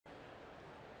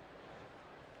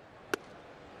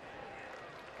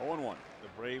0-1. The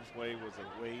Braves way was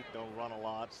a wait, don't run a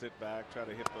lot, sit back, try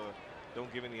to hit the,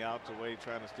 don't give any outs away,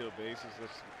 trying to steal bases.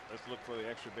 Let's look for the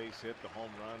extra base hit, the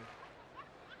home run.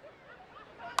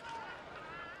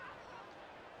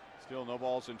 Still no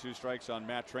balls and 2 strikes on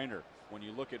Matt Treanor. When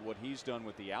you look at what he's done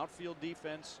with the outfield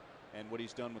defense and what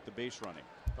he's done with the base running.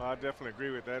 I definitely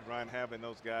agree with that, Ryan. Having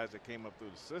those guys that came up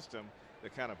through the system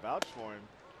that kind of vouch for him,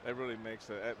 that really makes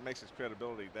his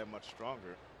credibility that much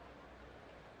stronger.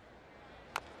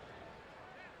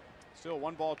 Still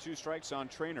 1 ball, 2 strikes on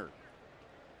Treanor.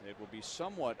 It will be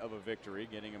somewhat of a victory,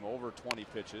 getting him over 20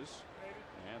 pitches.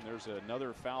 And there's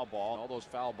another foul ball. All those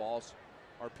foul balls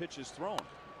are pitches thrown.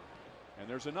 And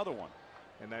there's another one.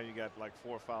 And now you got like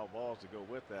 4 foul balls to go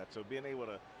with that. So being able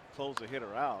to close the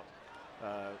hitter out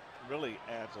really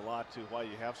adds a lot to why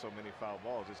you have so many foul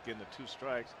balls. It's getting the 2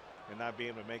 strikes and not being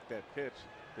able to make that pitch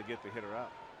to get the hitter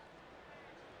out.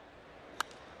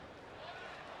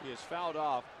 He has fouled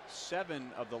off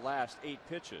 7 of the last 8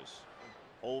 pitches.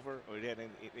 Over, or he had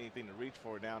anything to reach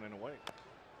for down and away.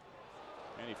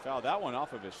 And he fouled that one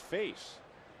off of his face.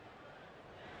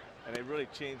 And it really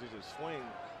changes his swing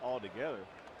altogether.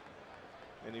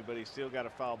 But he still got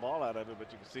a foul ball out of it,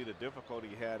 but you can see the difficulty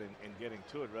he had in getting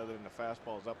to it rather than the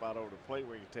fastballs up out over the plate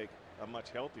where you take a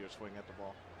much healthier swing at the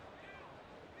ball.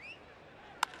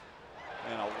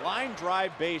 And a line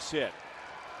drive base hit.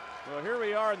 Well, here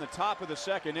we are in the top of the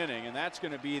 2nd inning, and that's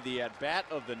going to be the at-bat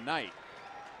of the night.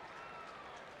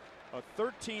 A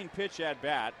 13-pitch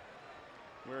at-bat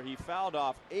where he fouled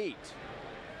off 8.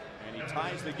 And he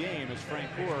ties the game as Frank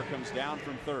Coeur comes down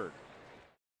from 3rd.